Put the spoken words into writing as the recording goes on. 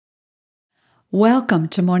Welcome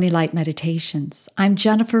to Morning Light Meditations. I'm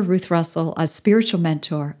Jennifer Ruth Russell, a spiritual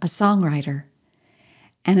mentor, a songwriter,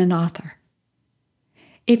 and an author.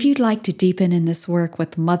 If you'd like to deepen in this work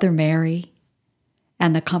with Mother Mary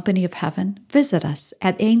and the Company of Heaven, visit us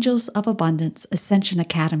at Angels of Abundance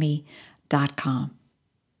AscensionAcademy.com.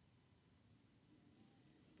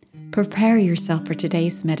 Prepare yourself for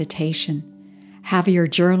today's meditation. Have your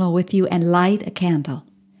journal with you and light a candle.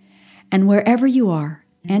 And wherever you are,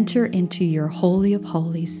 enter into your Holy of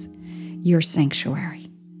Holies, your sanctuary.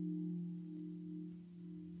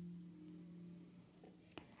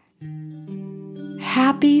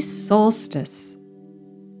 Happy solstice.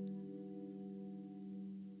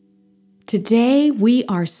 Today we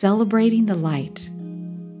are celebrating the light.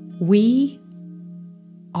 We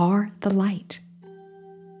are the light.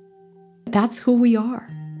 That's who we are.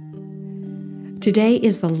 Today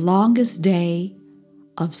is the longest day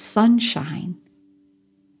of sunshine,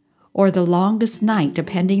 or the longest night,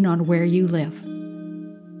 depending on where you live.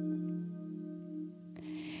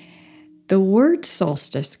 The word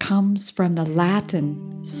solstice comes from the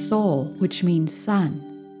Latin sol, which means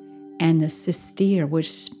sun, and the sistere,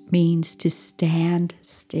 which means to stand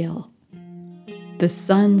still. The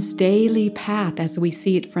sun's daily path, as we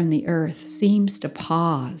see it from the earth, seems to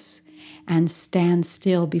pause and stand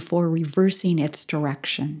still before reversing its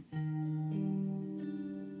direction.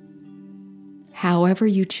 However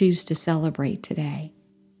you choose to celebrate today,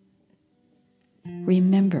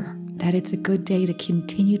 remember that it's a good day to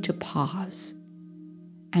continue to pause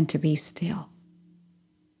and to be still.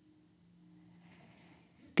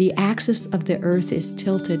 The axis of the earth is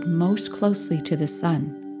tilted most closely to the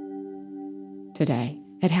sun today.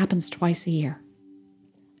 It happens twice a year.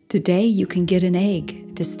 Today you can get an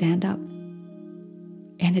egg to stand up.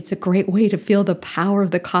 And it's a great way to feel the power of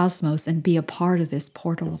the cosmos and be a part of this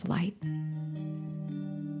portal of light.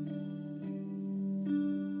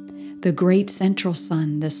 The great central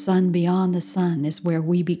sun, the sun beyond the sun, is where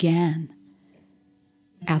we began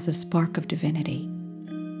as a spark of divinity.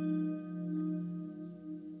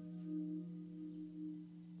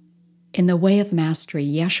 In the Way of Mastery,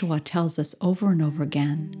 Yeshua tells us over and over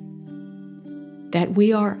again that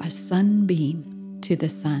we are a sunbeam to the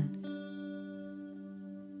sun.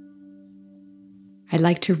 I'd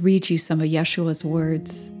like to read you some of Yeshua's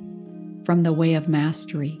words from the Way of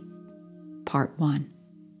Mastery, Part 1.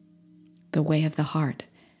 The Way of the Heart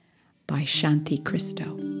by Shanti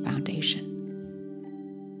Cristo Foundation.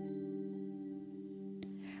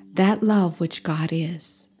 That love which God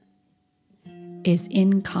is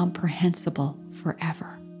incomprehensible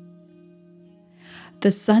forever.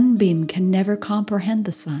 The sunbeam can never comprehend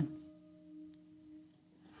the sun.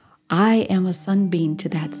 I am a sunbeam to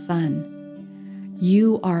that sun.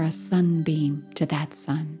 You are a sunbeam to that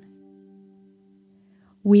sun.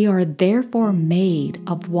 We are therefore made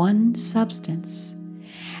of one substance,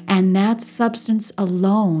 and that substance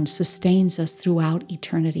alone sustains us throughout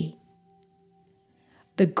eternity.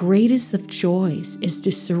 The greatest of joys is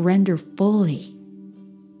to surrender fully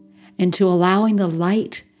and to allowing the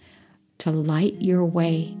light to light your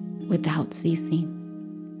way without ceasing.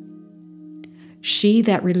 She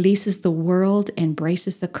that releases the world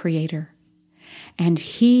embraces the Creator, and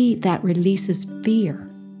he that releases fear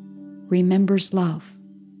remembers love.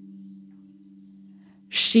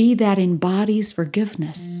 She that embodies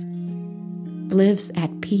forgiveness lives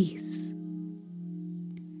at peace,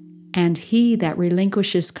 and he that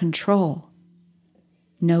relinquishes control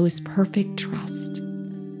knows perfect trust.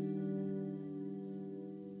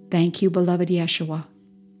 Thank you, beloved Yeshua.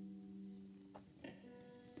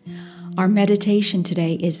 Our meditation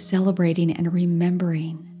today is celebrating and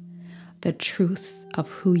remembering the truth of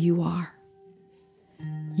who you are.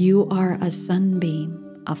 You are a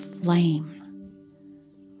sunbeam, a flame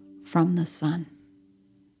from the sun.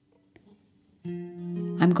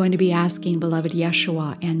 I'm going to be asking beloved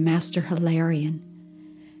Yeshua and Master Hilarion,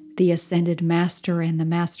 the Ascended Master and the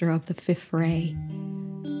Master of the Fifth Ray,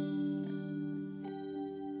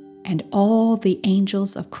 and all the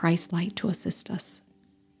angels of Christ light to assist us.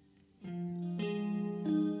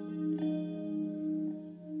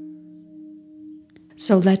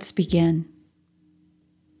 So let's begin.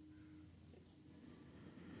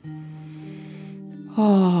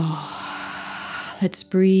 Let's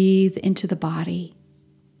breathe into the body,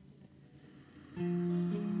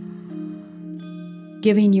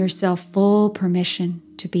 giving yourself full permission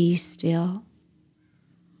to be still.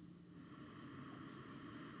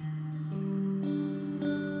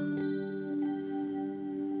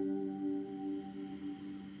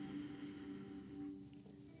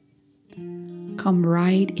 Come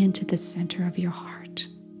right into the center of your heart.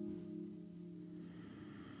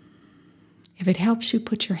 If it helps you,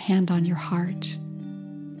 put your hand on your heart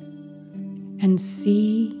and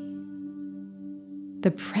see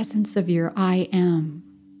the presence of your I am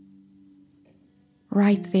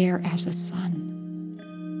right there as a sun.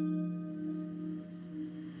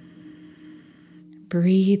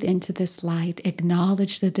 Breathe into this light.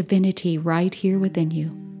 Acknowledge the divinity right here within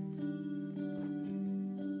you.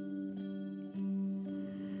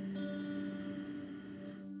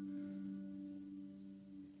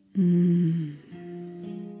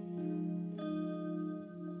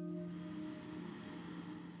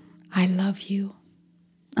 I love you.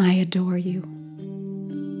 I adore you.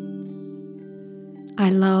 I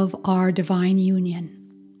love our divine union.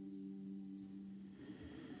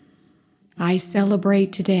 I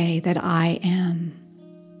celebrate today that I am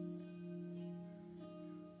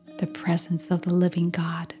the presence of the living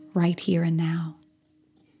God right here and now.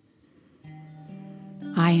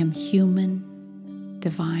 I am human,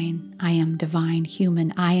 divine. I am divine,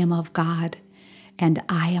 human. I am of God, and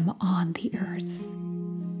I am on the earth.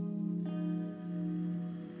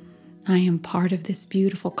 I am part of this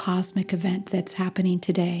beautiful cosmic event that's happening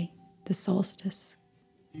today, the solstice.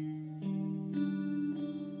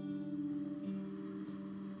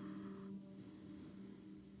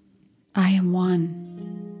 I am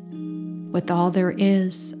one with all there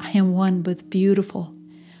is. I am one with beautiful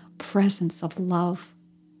presence of love.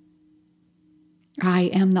 I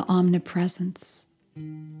am the omnipresence.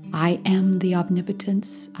 I am the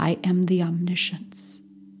omnipotence. I am the omniscience.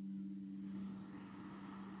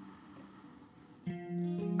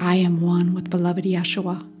 I am one with beloved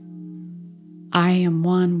Yeshua. I am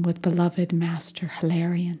one with beloved Master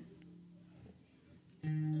Hilarion.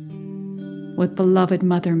 With beloved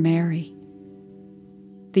Mother Mary,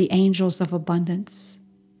 the angels of abundance.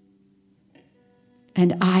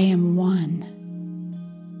 And I am one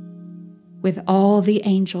with all the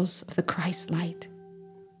angels of the Christ light.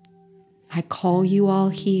 I call you all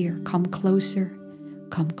here. Come closer,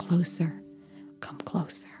 come closer, come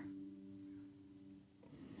closer.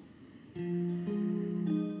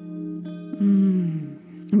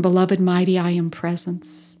 Beloved mighty I am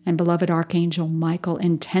presence and beloved Archangel Michael,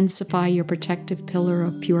 intensify your protective pillar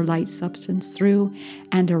of pure light substance through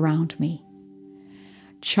and around me.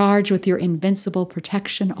 Charge with your invincible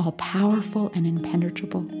protection, all powerful and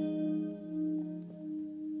impenetrable.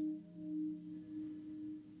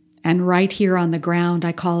 And right here on the ground,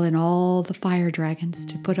 I call in all the fire dragons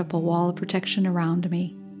to put up a wall of protection around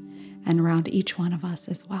me and around each one of us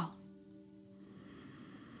as well.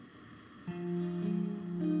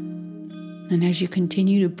 And as you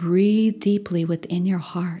continue to breathe deeply within your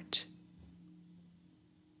heart,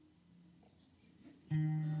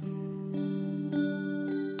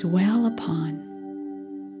 dwell upon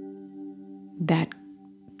that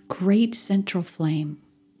great central flame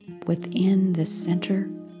within the center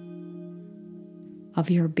of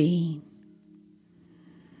your being.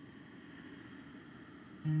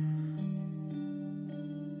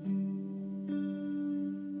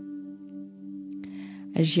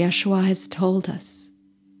 As Yeshua has told us,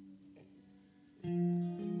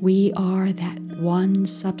 we are that one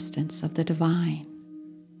substance of the divine,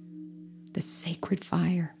 the sacred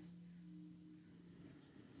fire.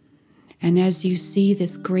 And as you see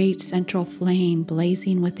this great central flame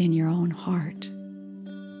blazing within your own heart,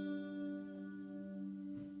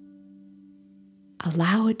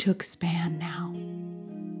 allow it to expand now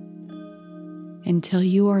until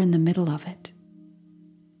you are in the middle of it.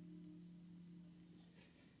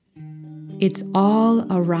 It's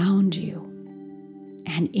all around you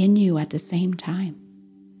and in you at the same time.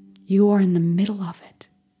 You are in the middle of it.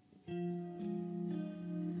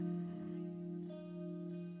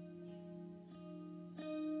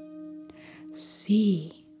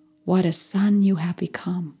 See what a son you have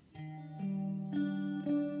become.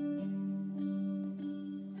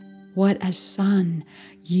 What a son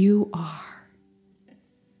you are.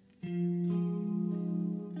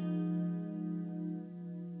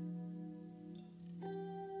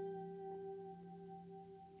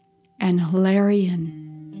 And Hilarion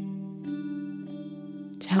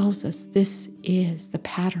tells us this is the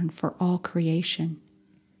pattern for all creation.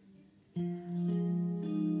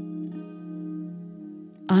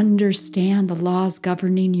 Understand the laws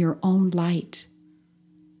governing your own light,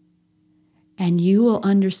 and you will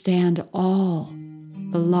understand all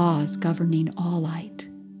the laws governing all light.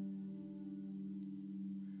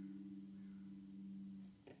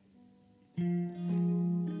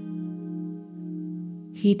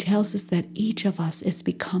 He tells us that each of us is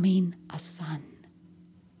becoming a son.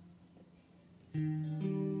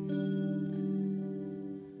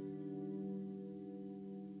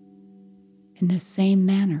 In the same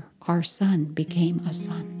manner, our son became a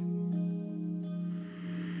son.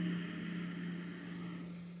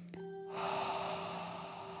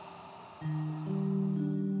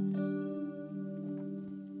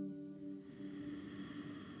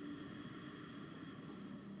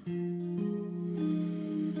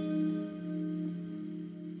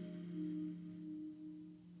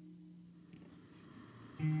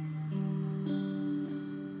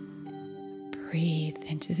 Breathe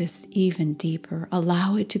into this even deeper.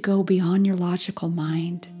 Allow it to go beyond your logical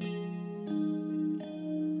mind.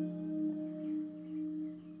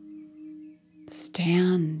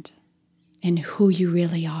 Stand in who you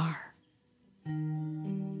really are.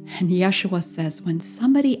 And Yeshua says, when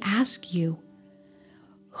somebody asks you,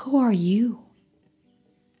 who are you?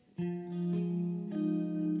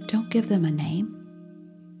 Don't give them a name.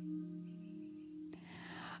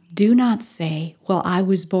 Do not say, well, I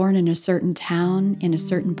was born in a certain town in a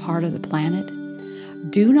certain part of the planet.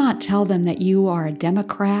 Do not tell them that you are a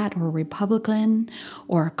Democrat or a Republican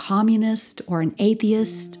or a communist or an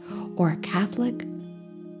atheist or a Catholic.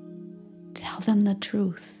 Tell them the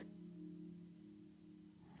truth.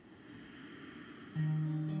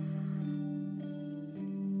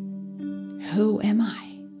 Who am I?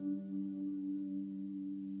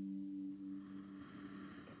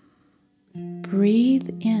 Breathe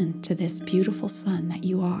into this beautiful sun that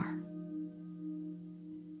you are.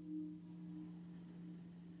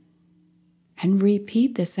 And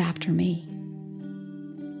repeat this after me.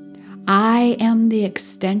 I am the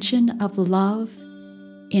extension of love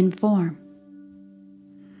in form.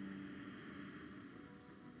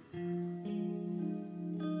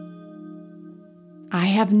 I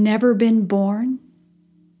have never been born,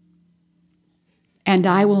 and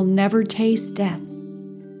I will never taste death.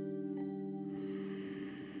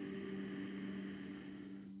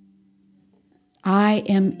 I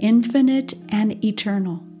am infinite and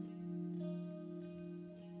eternal.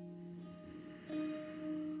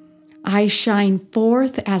 I shine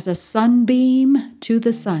forth as a sunbeam to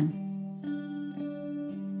the sun.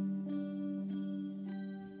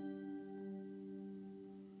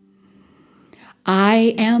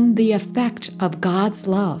 I am the effect of God's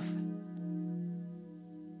love.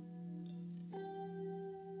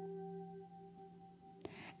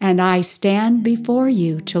 And I stand before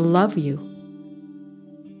you to love you.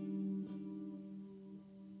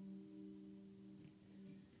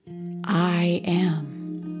 I am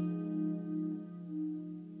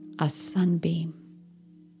a sunbeam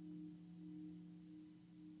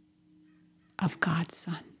of God's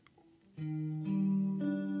Son.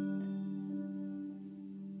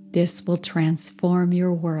 This will transform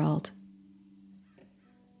your world.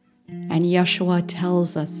 And Yeshua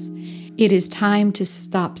tells us it is time to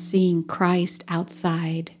stop seeing Christ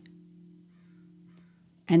outside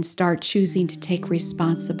and start choosing to take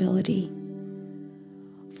responsibility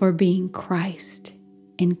for being Christ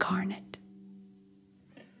incarnate.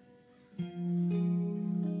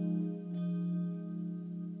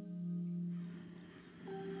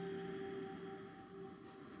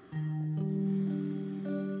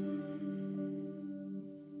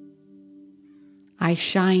 I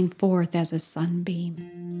shine forth as a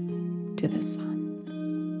sunbeam to the sun.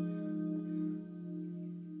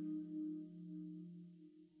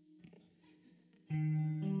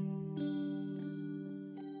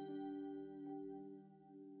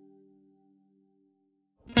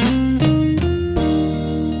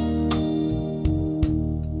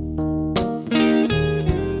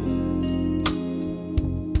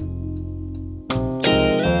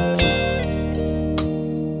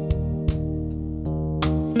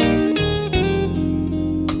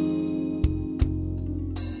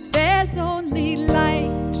 There's only light.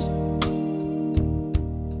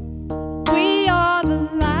 We are the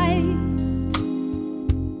light.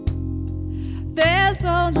 There's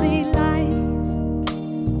only light.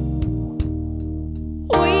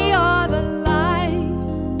 We are the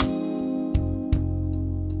light.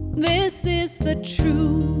 This is the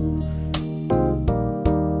truth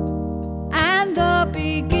and the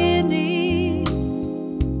beginning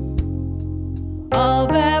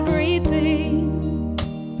of everything.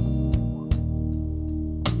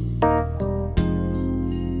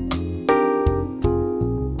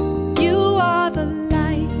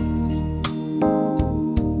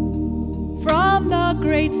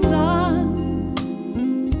 Great sun,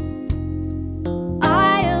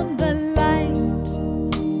 I am the light,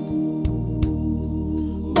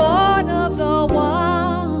 born of the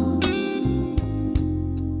one.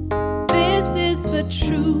 This is the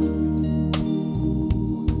truth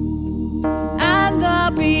and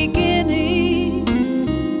the beginning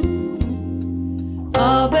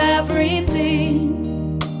of everything.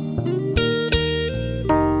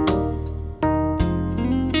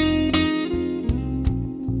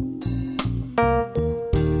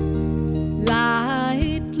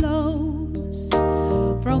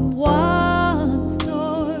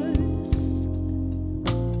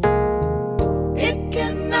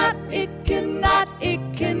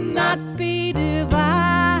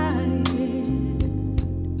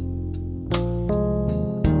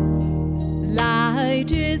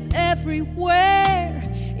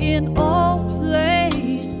 in all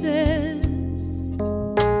places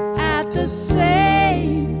at the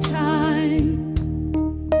same time.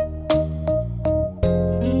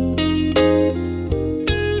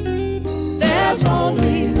 There's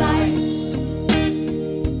only light.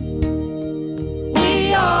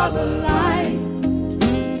 We are the light.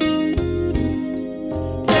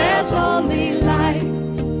 There's only light.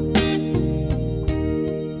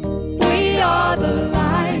 We are the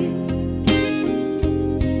light.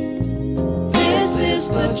 This is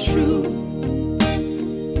the truth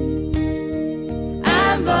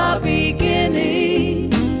and the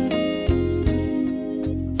beginning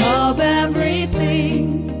of everything.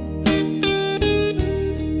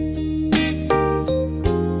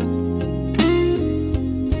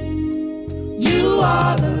 You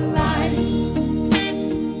are the light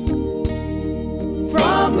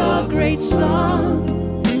from the great sun.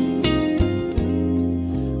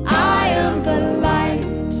 I am the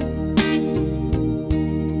light,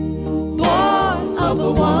 born of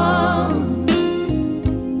the one.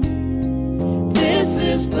 This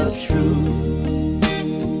is the truth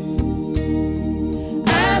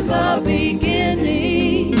and the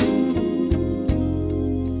beginning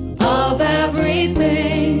of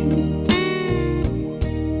everything.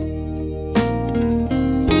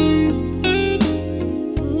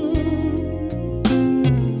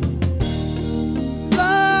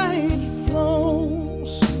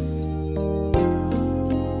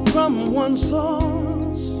 From one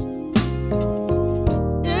source,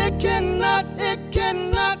 it cannot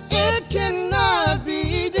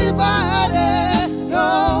be divided.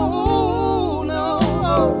 No, no.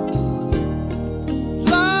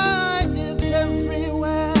 Light is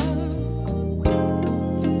everywhere.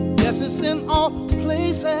 Yes, it's in all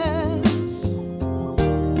places.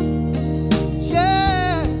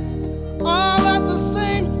 Yeah, all at the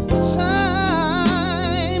same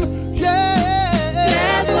time. Yeah.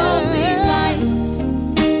 There's only light.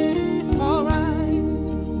 All right.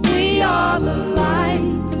 We are the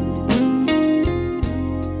light.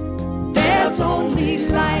 There's only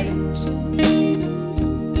light.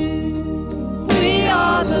 We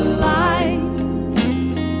are the light.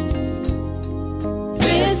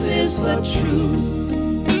 This is the truth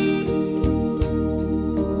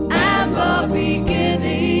and the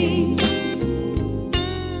beginning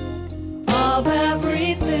of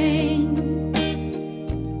everything.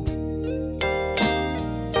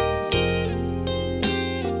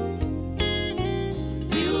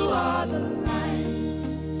 You are the light.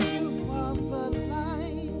 You are the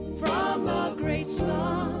light. From the great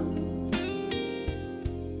sun,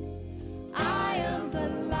 I am the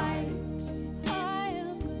light. I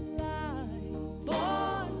am the light,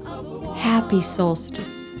 born of the one. Happy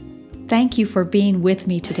solstice. Thank you for being with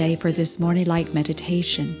me today for this morning light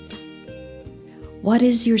meditation. What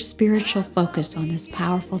is your spiritual focus on this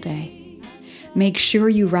powerful day? Make sure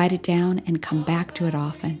you write it down and come back to it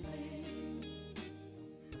often.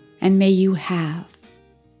 And may you have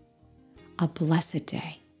a blessed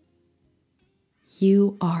day.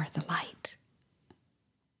 You are the light.